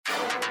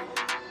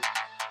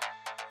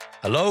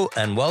Hello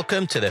and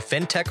welcome to the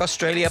FinTech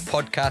Australia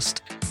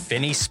podcast,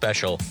 Finnies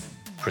Special,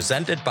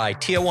 presented by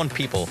Tier 1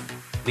 People,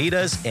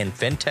 leaders in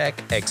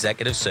FinTech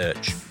executive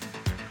search.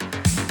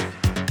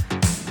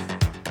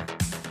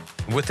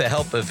 With the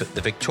help of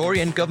the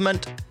Victorian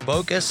Government,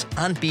 Vocus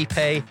and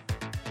BPay,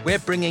 we're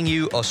bringing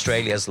you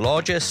Australia's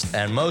largest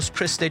and most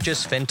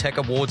prestigious FinTech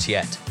awards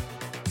yet.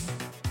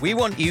 We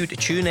want you to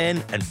tune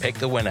in and pick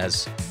the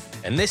winners.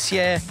 And this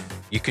year,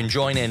 you can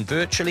join in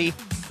virtually,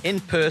 in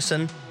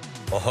person,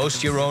 or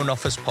host your own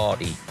office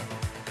party.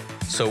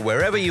 So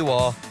wherever you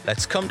are,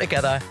 let's come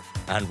together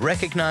and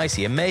recognise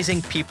the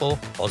amazing people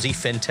Aussie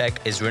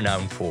FinTech is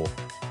renowned for.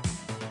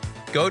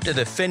 Go to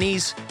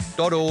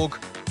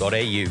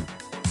thefinnies.org.au.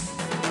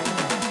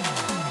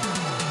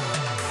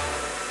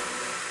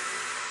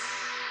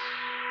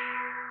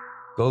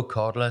 Go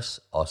Cardless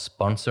are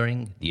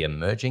sponsoring the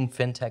Emerging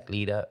FinTech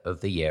Leader of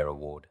the Year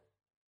Award.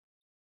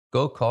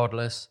 Go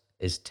Cardless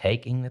is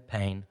taking the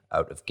pain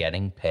out of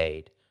getting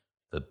paid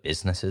for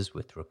businesses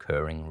with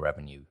recurring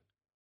revenue.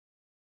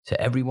 To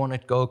everyone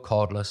at Go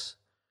Cardless,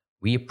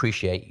 we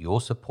appreciate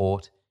your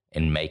support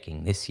in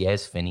making this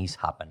year's Finnies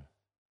happen.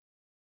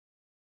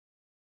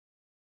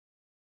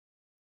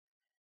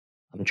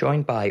 I'm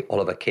joined by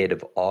Oliver Kidd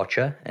of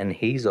Archer, and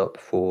he's up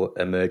for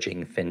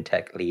Emerging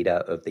FinTech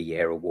Leader of the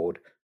Year Award.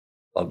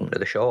 Welcome to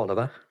the show,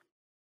 Oliver.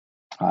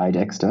 Hi,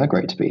 Dexter.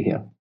 Great to be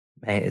here.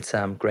 Mate, it's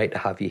great to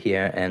have you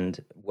here,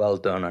 and well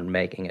done on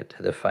making it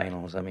to the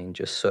finals. I mean,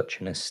 just such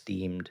an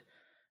esteemed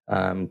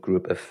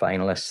group of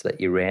finalists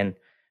that you're in,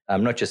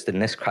 not just in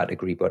this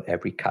category, but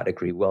every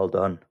category. Well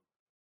done.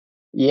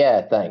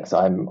 Yeah, thanks.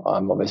 I'm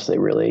obviously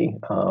really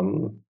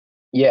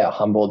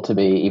humbled to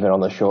be even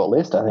on the short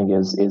list. I think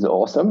is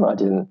awesome. I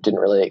didn't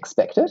really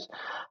expect it.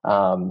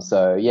 And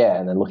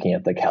then looking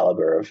at the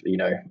caliber of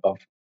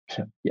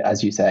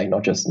as you say,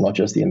 not just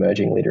the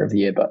Emerging Leader of the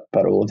Year, but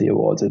all of the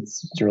awards.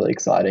 It's a really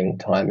exciting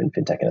time in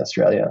FinTech in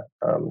Australia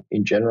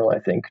in general, I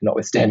think,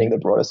 notwithstanding the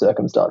broader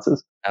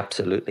circumstances.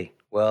 Absolutely.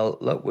 Well,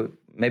 look,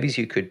 maybe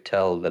you could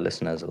tell the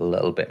listeners a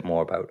little bit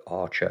more about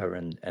Archer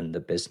and the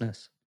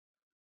business.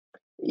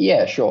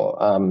 Yeah, sure.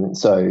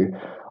 So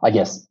I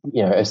guess,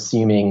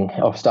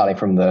 starting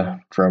from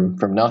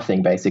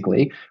nothing,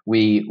 basically,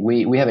 we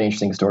have an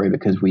interesting story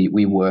because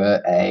we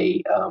were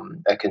a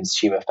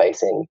consumer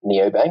facing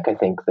neobank. I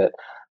think that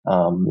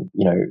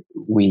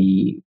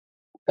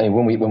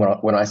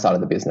when I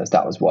started the business,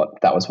 that was what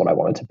I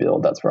wanted to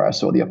build. That's where I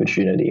saw the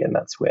opportunity, and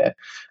that's where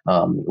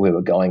we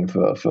were going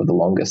for the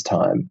longest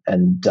time.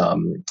 And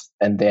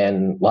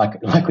then, like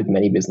with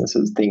many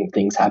businesses,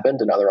 things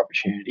happened, and other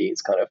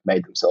opportunities kind of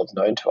made themselves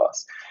known to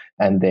us.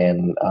 And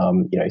then,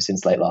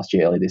 since late last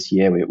year, early this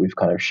year, we've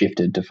kind of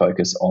shifted to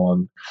focus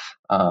on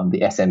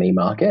the SME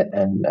market,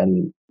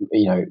 and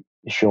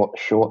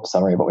short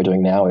summary of what we're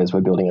doing now is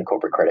we're building a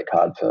corporate credit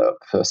card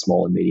for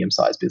small and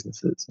medium-sized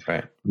businesses.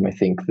 Right. And we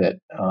think that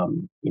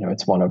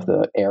it's one of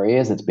the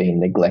areas that's been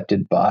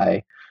neglected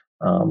by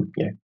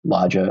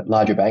larger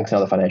banks and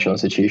other financial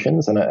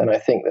institutions, and I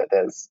think that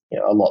there's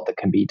a lot that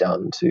can be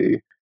done to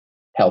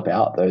help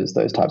out those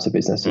types of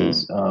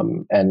businesses,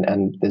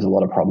 and there's a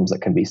lot of problems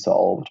that can be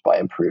solved by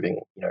improving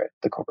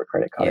the corporate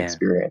credit card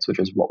experience, which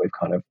is what we've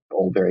kind of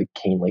all very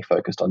keenly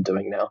focused on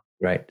doing now.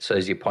 Right. So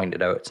as you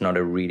pointed out, it's not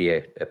really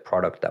a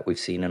product that we've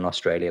seen in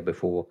Australia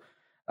before.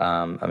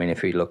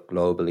 If we look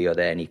globally, are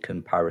there any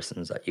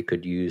comparisons that you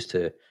could use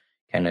to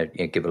kind of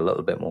give a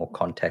little bit more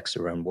context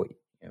around what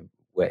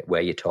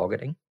where you're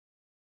targeting?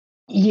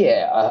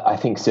 Yeah, I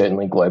think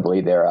certainly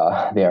globally there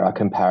are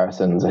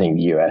comparisons. I think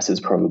the US is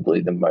probably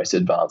the most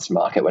advanced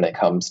market when it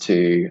comes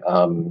to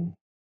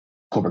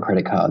corporate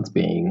credit cards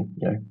being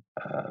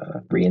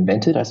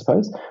reinvented, I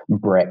suppose.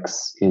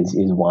 Brex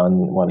is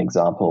one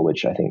example,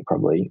 which I think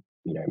probably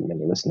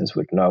many listeners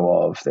would know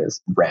of.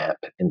 There's Ramp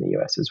in the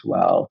US as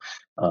well,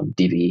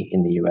 Divvy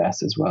in the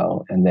US as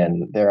well, and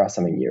then there are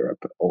some in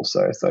Europe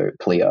also. So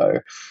Pleo,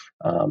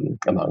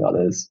 among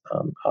others,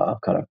 are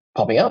kind of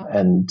popping up,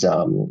 and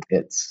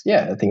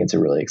I think it's a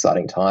really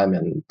exciting time.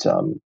 And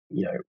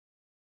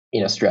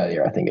in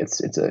Australia, I think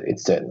it's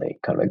certainly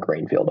kind of a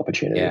greenfield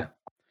opportunity. Yeah.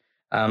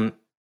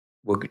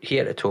 We're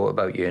here to talk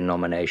about your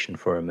nomination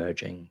for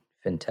Emerging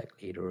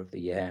FinTech Leader of the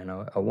Year, and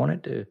I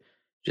wanted to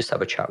just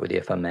have a chat with you,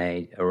 if I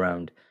may,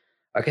 around,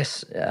 I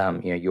guess,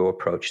 your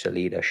approach to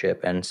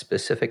leadership, and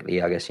specifically,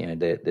 I guess,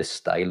 the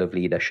style of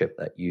leadership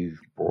that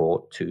you've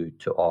brought to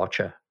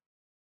Archer.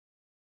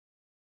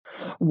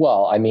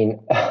 Well, I mean,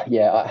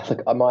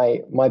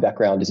 my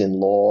background is in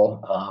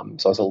law.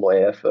 So I was a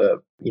lawyer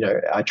for,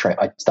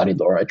 I studied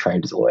law. I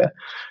trained as a lawyer.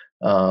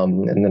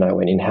 And then I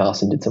went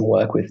in-house and did some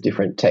work with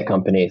different tech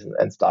companies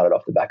and started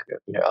off the back of,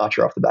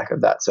 Archer off the back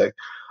of that. So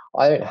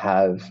I don't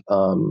have,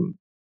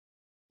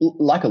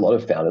 like a lot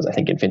of founders, I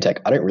think in FinTech,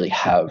 I don't really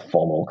have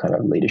formal kind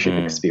of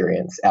leadership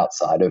experience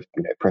outside of,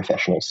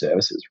 professional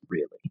services,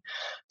 really.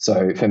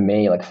 So for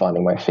me, like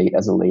finding my feet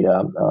as a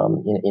leader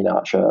in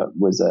Archer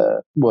was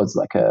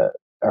like a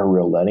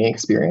real learning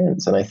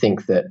experience. And I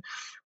think that,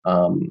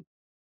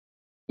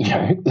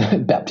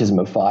 baptism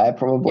of fire,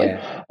 probably.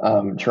 Yeah.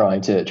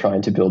 Trying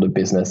to build a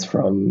business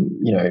from,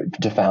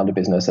 to found a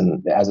business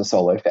and as a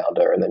solo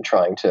founder, and then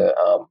trying to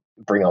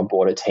bring on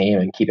board a team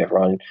and keep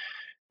everyone,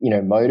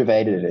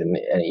 motivated and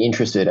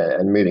interested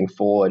and moving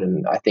forward.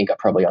 And I think I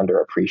probably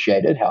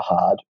underappreciated how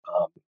hard,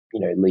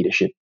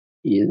 leadership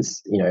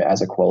is,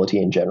 as a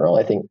quality in general.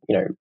 I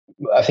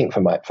think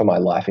for my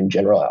life in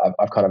general,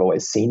 I've kind of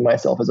always seen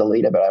myself as a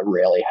leader, but I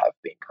rarely have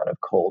been kind of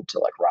called to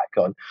like,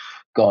 right,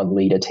 go and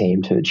lead a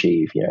team to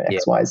achieve, Yeah.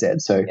 X, Y, Z.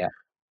 So Yeah.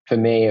 for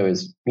me, it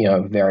was,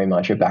 very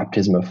much a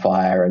baptism of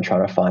fire and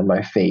trying to find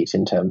my feet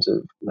in terms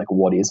of like,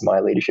 what is my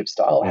leadership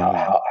style?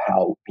 How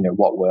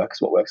what works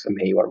for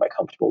me? What am I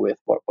comfortable with?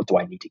 What do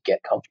I need to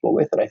get comfortable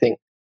with? And I think,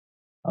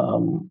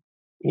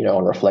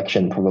 on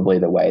reflection, probably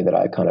the way that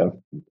I kind of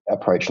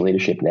approach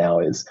leadership now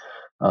is,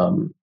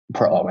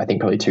 I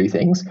think probably two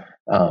things: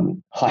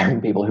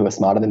 hiring people who are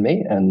smarter than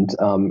me, and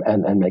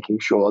making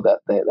sure that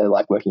they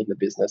like working in the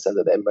business and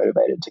that they're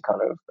motivated to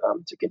kind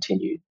of to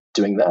continue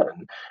doing that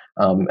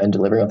and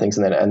delivering on things.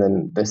 And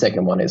then the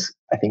second one is,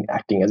 I think,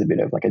 acting as a bit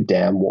of like a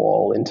dam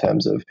wall in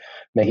terms of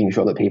making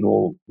sure that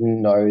people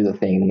know the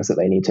things that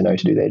they need to know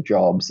to do their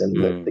jobs,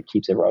 and that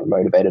keeps everyone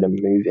motivated and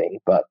moving,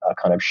 but are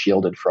kind of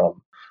shielded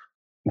from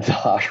the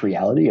harsh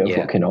reality of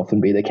what can often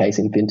be the case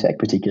in fintech,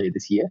 particularly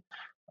this year.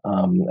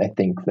 I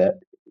think that,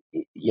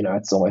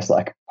 it's almost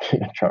like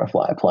trying to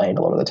fly a plane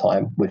a lot of the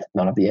time with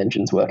none of the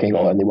engines working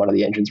or only one of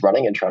the engines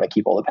running, and trying to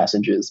keep all the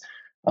passengers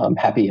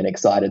happy and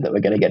excited that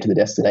we're going to get to the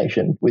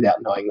destination without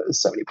knowing that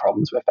there's so many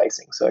problems we're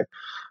facing. So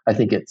I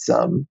think it's,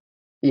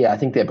 I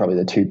think they're probably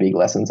the two big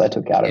lessons I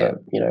took out of it,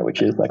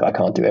 which is like, I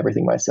can't do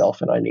everything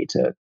myself, and I need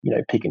to,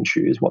 pick and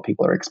choose what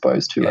people are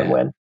exposed to and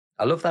when.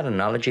 I love that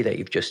analogy that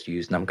you've just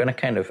used, and I'm going to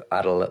kind of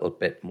add a little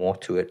bit more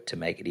to it to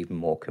make it even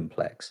more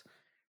complex.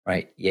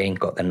 Right, you ain't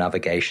got the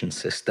navigation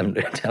system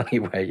to tell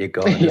you where you're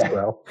going as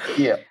well.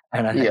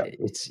 And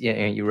it's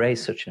you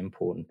raise such an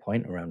important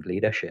point around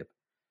leadership.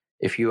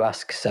 If you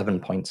ask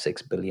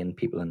 7.6 billion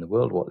people in the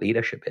world what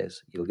leadership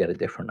is, you'll get a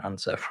different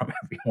answer from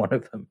every one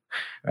of them.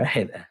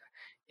 Right?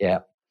 Yeah,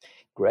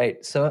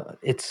 great. So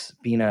it's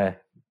been a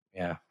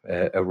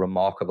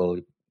remarkable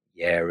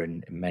year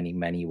in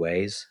many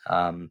ways.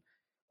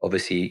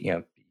 Obviously,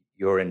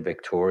 you're in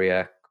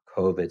Victoria.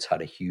 COVID's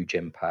had a huge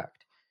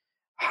impact.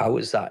 How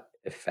has that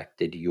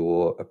affected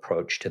your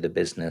approach to the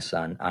business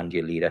and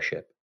your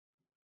leadership?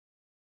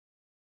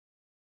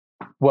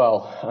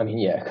 Well, I mean,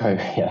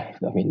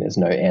 there's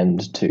no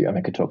end to,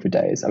 I could talk for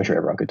days. I'm sure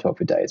everyone could talk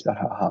for days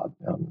about how hard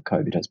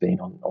COVID has been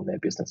on their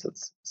business.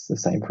 It's the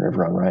same for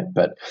everyone, right?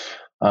 But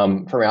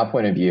from our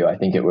point of view, I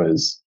think it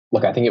was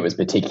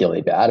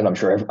particularly bad. And I'm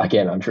sure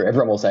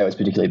everyone will say it was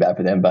particularly bad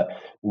for them, but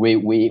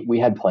we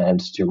had planned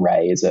to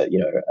raise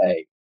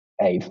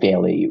a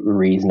fairly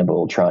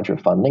reasonable tranche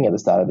of funding at the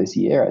start of this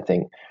year. I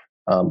think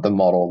the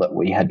model that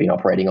we had been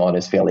operating on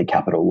is fairly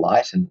capital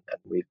light, and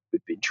we've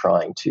been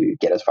trying to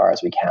get as far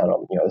as we can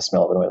on the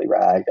smell of an oily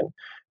rag,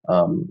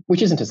 and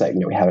which isn't to say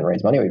we haven't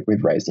raised money.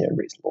 We've raised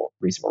reasonable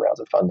rounds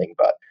of funding,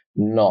 but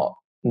not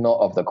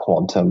of the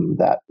quantum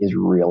that is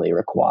really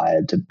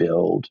required to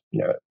build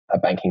a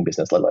banking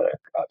business, let alone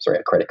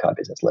a credit card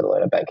business, let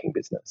alone a banking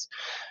business.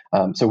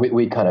 So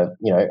we kind of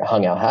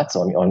hung our hats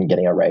on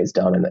getting a raise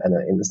done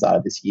in the start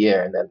of this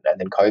year, and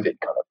then COVID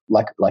kind of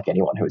like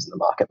anyone who was in the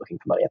market looking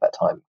for money at that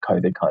time,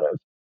 COVID kind of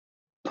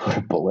put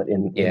a bullet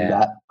in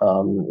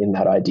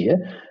that idea.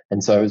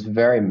 And so it was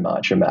very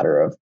much a matter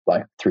of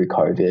like through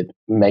COVID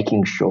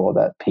making sure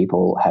that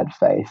people had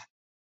faith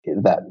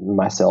that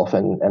myself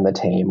and the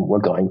team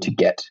were going to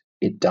get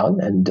it done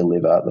and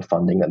deliver the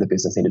funding that the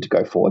business needed to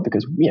go forward,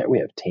 because we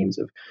have teams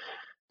of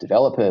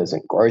developers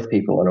and growth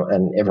people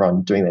and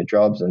everyone doing their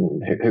jobs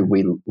and who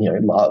we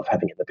love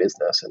having in the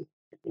business and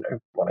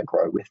want to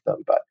grow with them,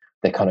 but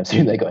they're kind of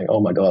soon they're going, oh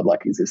my god,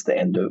 like is this the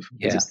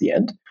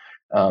end?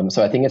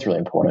 So I think it's really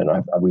important.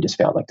 We just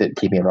found like that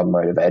keeping everyone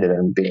motivated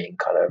and being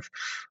kind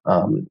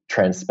of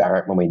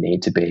transparent when we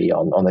need to be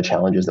on the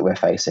challenges that we're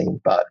facing,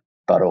 but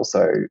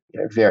also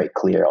very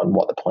clear on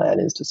what the plan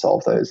is to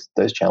solve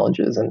those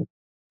challenges. And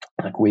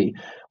like we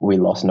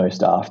lost no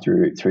staff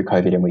through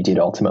COVID, and we did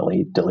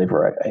ultimately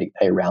deliver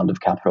a round of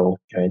capital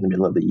in the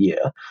middle of the year,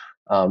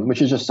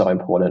 which is just so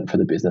important for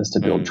the business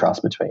to build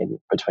trust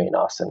between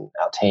us and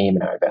our team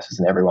and our investors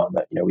and everyone,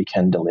 that we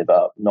can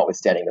deliver,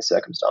 notwithstanding the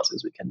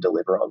circumstances, we can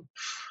deliver on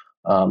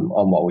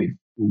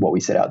what we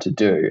set out to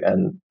do.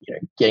 And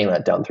getting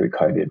that done through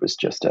COVID was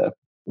just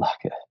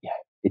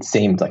it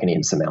seemed like an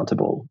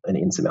insurmountable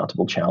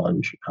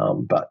challenge,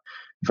 but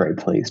very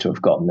pleased to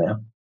have gotten there.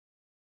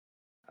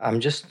 I'm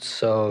just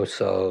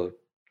so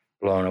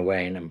blown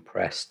away and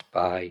impressed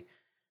by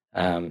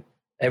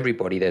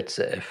everybody that's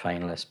a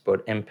finalist,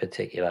 but in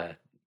particular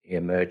the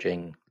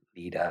emerging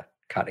leader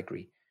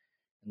category.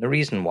 And the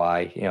reason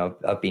why,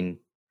 I've been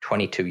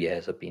 22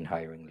 years, I've been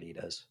hiring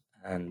leaders,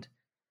 and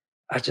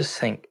I just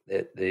think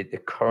that the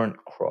current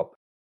crop,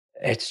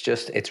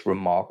 it's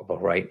remarkable,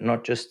 right?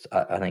 Not just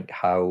I think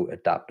how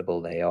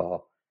adaptable they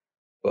are,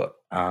 but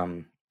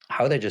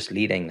how they're just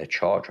leading the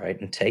charge, right?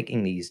 And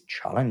taking these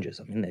challenges.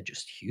 I mean, they're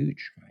just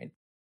huge, right?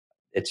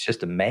 It's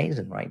just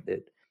amazing, right?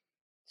 That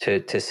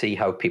to see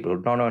how people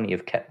not only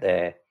have kept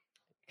their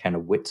kind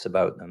of wits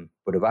about them,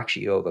 but have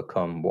actually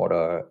overcome what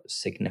are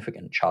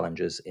significant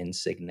challenges in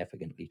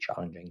significantly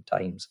challenging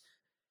times.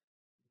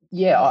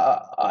 Yeah,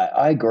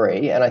 I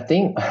agree. And I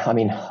think, I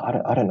mean,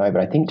 I don't know,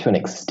 but I think to an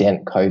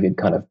extent, COVID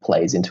kind of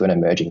plays into an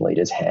emerging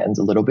leader's hands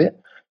a little bit.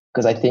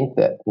 Because I think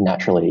that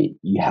naturally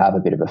you have a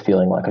bit of a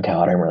feeling like, okay,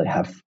 I don't really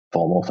have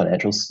formal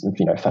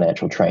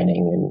financial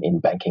training in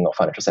banking or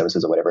financial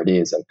services or whatever it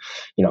is. And,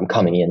 I'm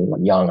coming in,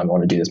 I'm young, I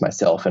want to do this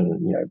myself.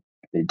 And,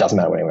 it doesn't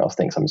matter what anyone else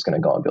thinks. I'm just going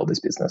to go and build this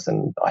business.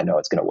 And I know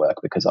it's going to work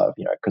because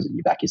because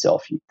you back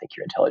yourself, you think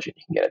you're intelligent,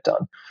 you can get it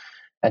done.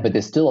 But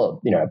there's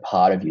still a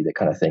part of you that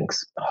kind of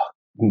thinks, oh,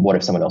 what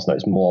if someone else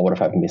knows more? What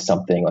if I've missed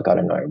something? Like, I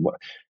don't know.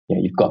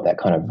 You've got that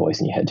kind of voice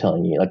in your head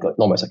telling you, like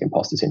almost like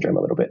imposter syndrome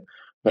a little bit.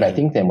 But I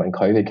think then when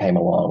COVID came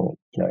along,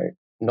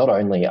 not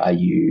only are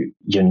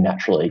you're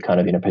naturally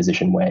kind of in a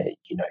position where,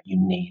 you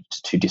need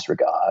to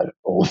disregard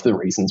all of the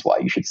reasons why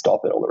you should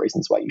stop it, all the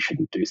reasons why you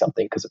shouldn't do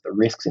something because of the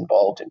risks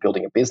involved in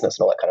building a business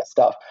and all that kind of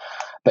stuff.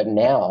 But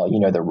now,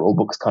 the rule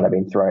book's kind of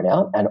been thrown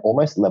out and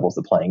almost levels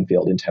the playing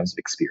field in terms of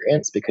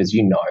experience, because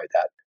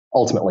that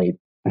ultimately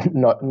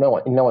in no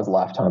one's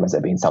lifetime has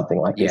there been something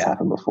like this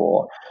happen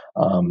before.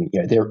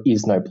 There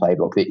is no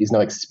playbook. There is no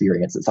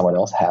experience that someone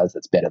else has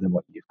that's better than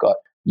what you've got.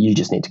 You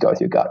just need to go with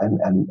your gut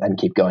and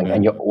keep going.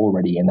 And you're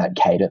already in that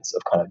cadence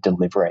of kind of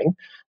delivering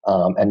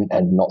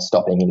and not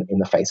stopping in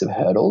the face of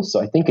hurdles.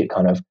 So I think it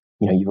kind of,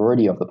 you're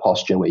already of the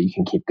posture where you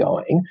can keep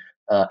going.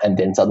 And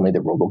then suddenly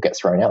the rule book gets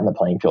thrown out and the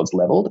playing field's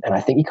leveled. And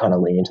I think you kind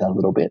of lean into that a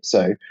little bit.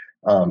 So,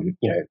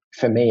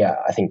 for me,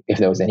 I think if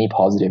there was any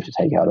positive to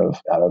take out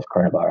of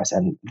coronavirus,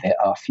 and there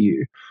are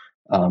few,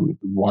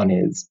 one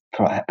is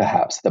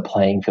perhaps the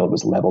playing field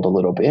was leveled a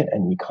little bit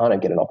and you kind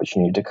of get an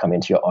opportunity to come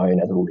into your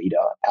own as a leader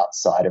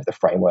outside of the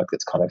framework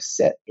that's kind of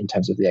set in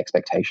terms of the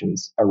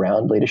expectations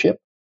around leadership.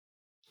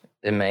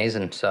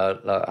 Amazing. So,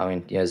 I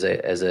mean, as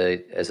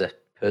a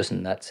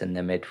person that's in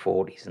their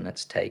mid-40s and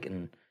that's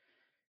taken,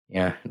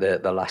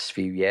 the last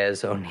few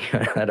years only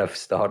that I've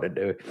started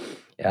to,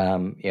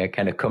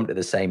 kind of come to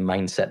the same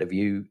mindset of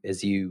you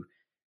as you,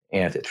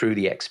 through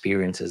the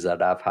experiences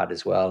that I've had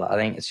as well. I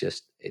think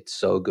it's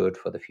so good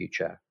for the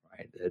future,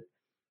 right? That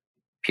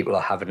people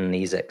are having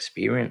these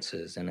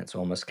experiences and it's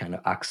almost kind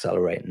of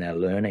accelerating their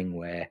learning,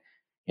 where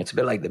it's a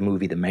bit like the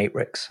movie The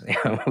Matrix.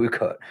 We've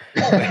got,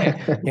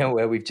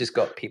 where we've just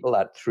got people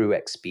that through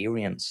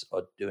experience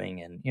are doing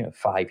in,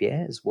 5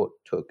 years what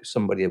took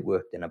somebody that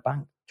worked in a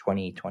bank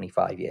 20,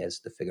 25 years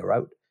to figure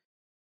out.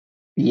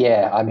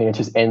 Yeah, I mean, it's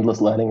just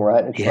endless learning,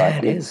 right?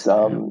 It's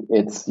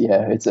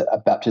it's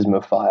a baptism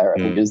of fire, I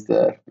think is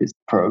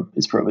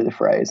probably the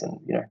phrase. And,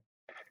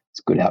 it's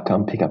a good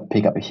outcome, pick up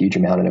a huge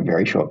amount in a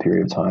very short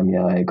period of time.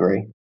 Yeah, I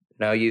agree.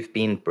 Now you've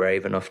been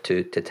brave enough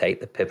to take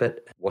the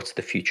pivot. What's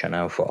the future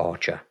now for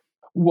Archer?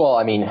 Well,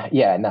 I mean,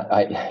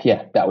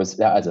 that was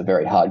a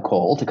very hard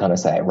call to kind of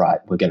say, right,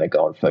 we're going to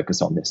go and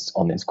focus on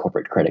this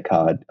corporate credit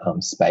card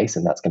space,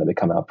 and that's going to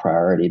become our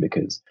priority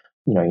because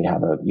you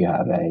have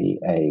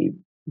a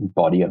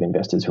body of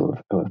investors who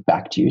have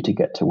backed you to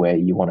get to where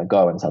you want to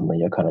go, and suddenly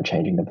you're kind of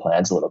changing the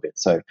plans a little bit.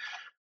 So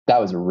that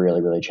was a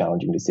really, really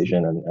challenging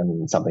decision,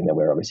 and something that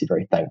we're obviously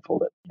very thankful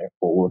that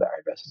all of our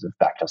investors have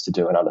backed us to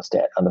do and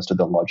understood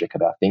the logic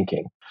of our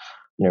thinking.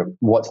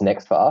 What's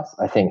next for us?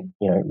 I think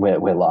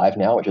we're live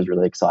now, which is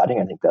really exciting.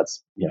 I think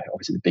that's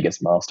obviously the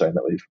biggest milestone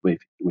that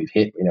we've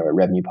hit. We're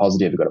revenue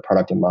positive. We've got a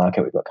product in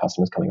market. We've got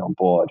customers coming on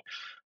board,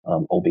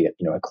 albeit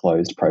a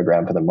closed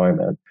program for the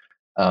moment.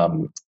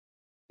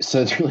 So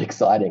it's really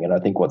exciting, and I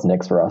think what's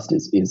next for us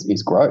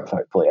is growth.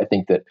 Hopefully, I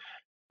think that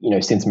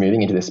since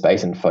moving into this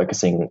space and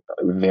focusing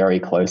very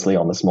closely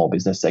on the small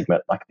business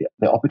segment, like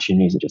the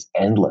opportunities are just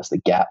endless. The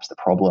gaps, the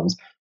problems,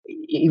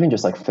 even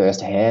just like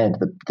firsthand,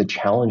 the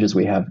challenges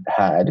we have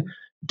had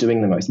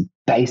doing the most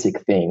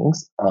basic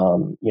things,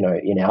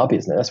 in our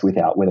business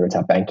whether it's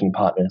our banking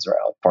partners or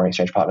our foreign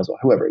exchange partners or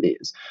whoever it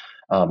is,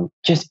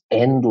 just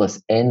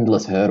endless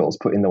hurdles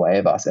put in the way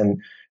of us.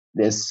 And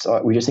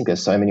we just think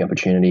there's so many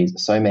opportunities.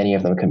 So many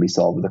of them can be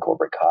solved with a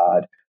corporate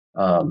card.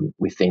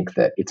 We think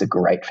that it's a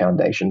great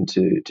foundation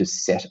to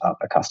set up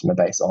a customer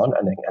base on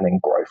and then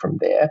grow from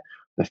there.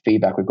 The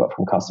feedback we've got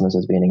from customers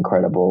has been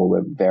incredible.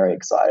 We're very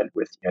excited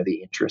with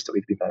the interest that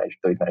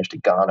we've managed to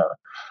garner.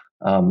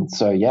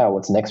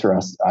 What's next for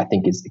us, I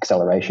think, is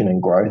acceleration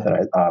and growth.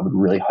 And I would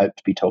really hope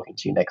to be talking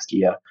to you next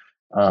year,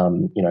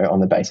 on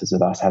the basis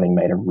of us having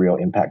made a real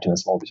impact in the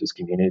small business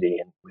community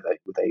and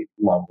with a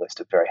long list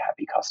of very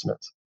happy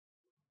customers.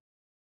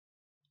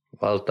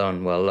 Well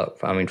done. Well, look,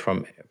 I mean,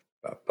 from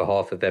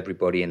behalf of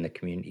everybody in the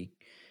community,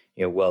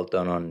 well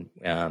done on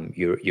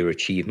your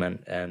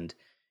achievement, and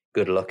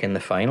good luck in the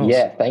finals.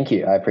 Yeah, thank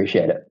you. I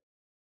appreciate it.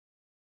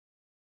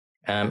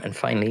 And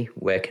finally,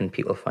 where can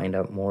people find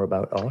out more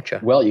about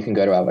Archer? Well, you can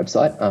go to our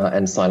website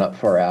and sign up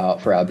for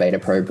our beta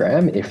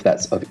program if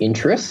that's of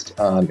interest.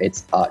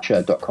 It's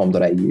archer.com.au,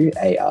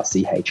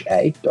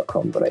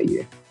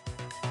 archa.com.au.